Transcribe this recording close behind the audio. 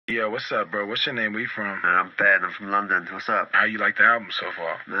Yo, what's up, bro? What's your name? Where you from? Man, I'm Ben. I'm from London. What's up? How you like the album so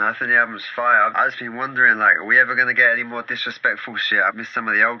far? Man, I think the album's fire. I've just been wondering, like, are we ever gonna get any more disrespectful shit? I miss some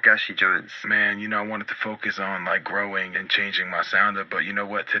of the old Gashi joints. Man, you know, I wanted to focus on, like, growing and changing my sounder, but you know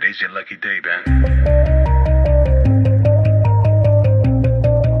what? Today's your lucky day, Ben.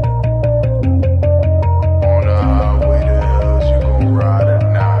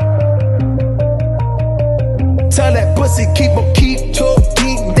 Tell that pussy keep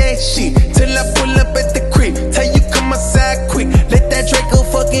talking that shit till I pull up at the crib. Tell you come outside quick, let that Draco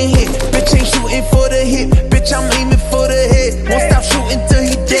fucking hit. Bitch ain't shooting for the hit, bitch I'm aiming for the head. Won't stop shooting till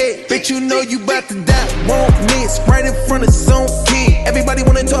he dead. Bitch you know you bout to die, won't miss. Right in front of some kid. Everybody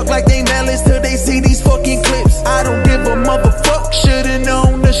wanna talk like they malice till they see these fucking clips. I don't give a motherfuck, should've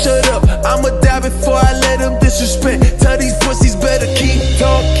known to shut up. I'ma die before I let them disrespect. Tell these pussies better keep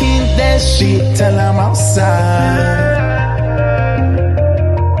talking that shit till I'm outside.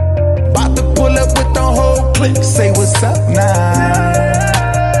 About to pull up with the whole clique, say what's up now.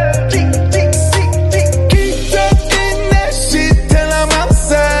 Keep talking that shit till I'm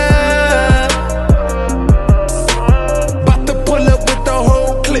outside. About to pull up with the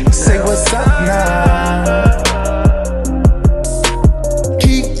whole clique, say what's up now.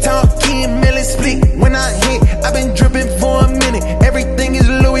 Keep talking, Millie split. When I hit, I've been dripping for a minute. Everything is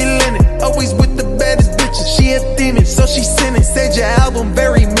Louis Linen. Always with the baddest bitches. She a demon, so she sinning. Said your album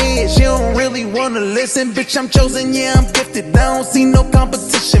very mid. She don't really wanna listen. Bitch, I'm chosen, yeah, I'm gifted. I don't see no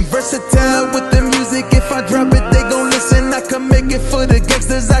competition. Versatile with the music. If I drop it, they gon' listen. I can make it for the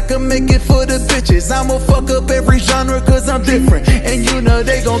gangsters, I can make it for the bitches. I'ma fuck up every genre cause I'm different. And you know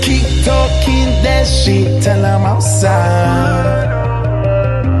they gon' keep talking that shit till I'm outside.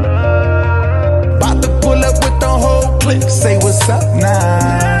 About to pull up with the whole clique, say what's up now.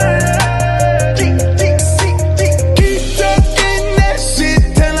 Keep talking that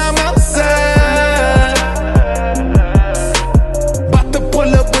shit till I'm outside. About to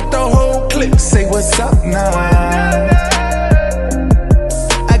pull up with the whole clique, say what's up now.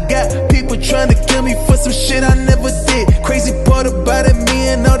 I got people trying to kill me for some shit I never did. Crazy part about it, me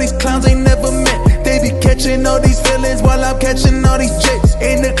and all these clowns ain't never met. They be catching all these feelings while I'm catching all these jets.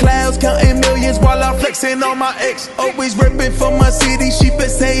 In the clouds counting millions while I'm flexing on my ex. Always ripping for my city, she been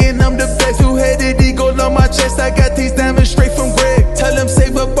saying I'm the best. Two-headed eagle on my chest, I got these diamonds straight from Greg. Tell them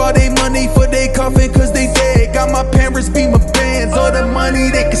save up all they money for they coffin cause they dead. Got my parents be my bands, all the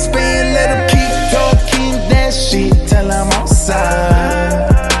money they can spend. Let them keep talking that shit till I'm outside.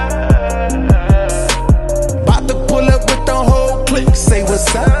 About to pull up with the whole clique, say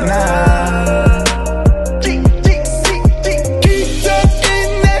what's up now.